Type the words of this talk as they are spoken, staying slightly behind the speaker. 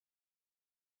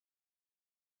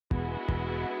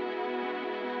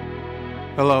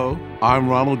Hello, I'm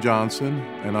Ronald Johnson,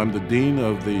 and I'm the Dean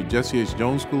of the Jesse H.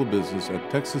 Jones School of Business at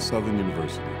Texas Southern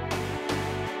University.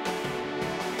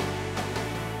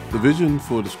 The vision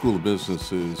for the School of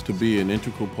Business is to be an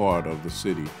integral part of the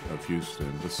city of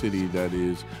Houston, the city that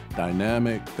is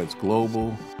dynamic, that's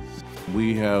global.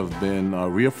 We have been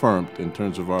reaffirmed in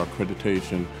terms of our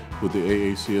accreditation with the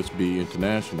AACSB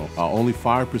International. Only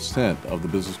 5% of the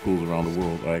business schools around the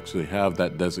world actually have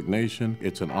that designation.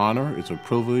 It's an honor, it's a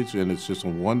privilege, and it's just a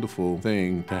wonderful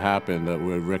thing to happen that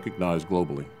we're recognized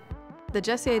globally. The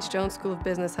Jesse H. Jones School of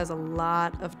Business has a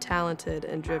lot of talented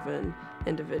and driven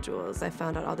individuals. I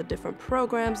found out all the different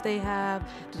programs they have,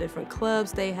 the different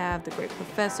clubs they have, the great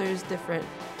professors, different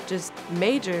just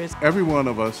majors. Every one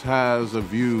of us has a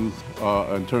view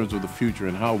in terms of the future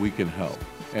and how we can help.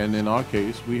 And in our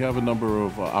case, we have a number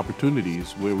of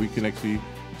opportunities where we can actually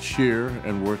share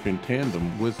and work in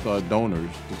tandem with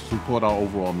donors to support our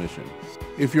overall mission.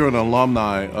 If you're an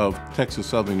alumni of Texas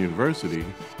Southern University,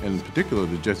 and in particular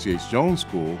the Jesse H. Jones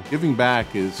School, giving back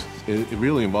it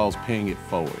really involves paying it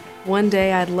forward. One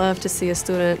day I'd love to see a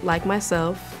student like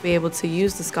myself be able to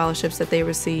use the scholarships that they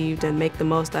received and make the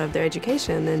most out of their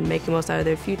education and make the most out of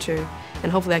their future.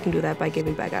 And hopefully I can do that by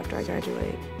giving back after I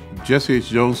graduate. Jesse H.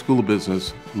 Jones School of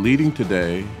Business, leading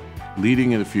today,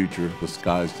 leading in the future, the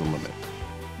sky's the limit.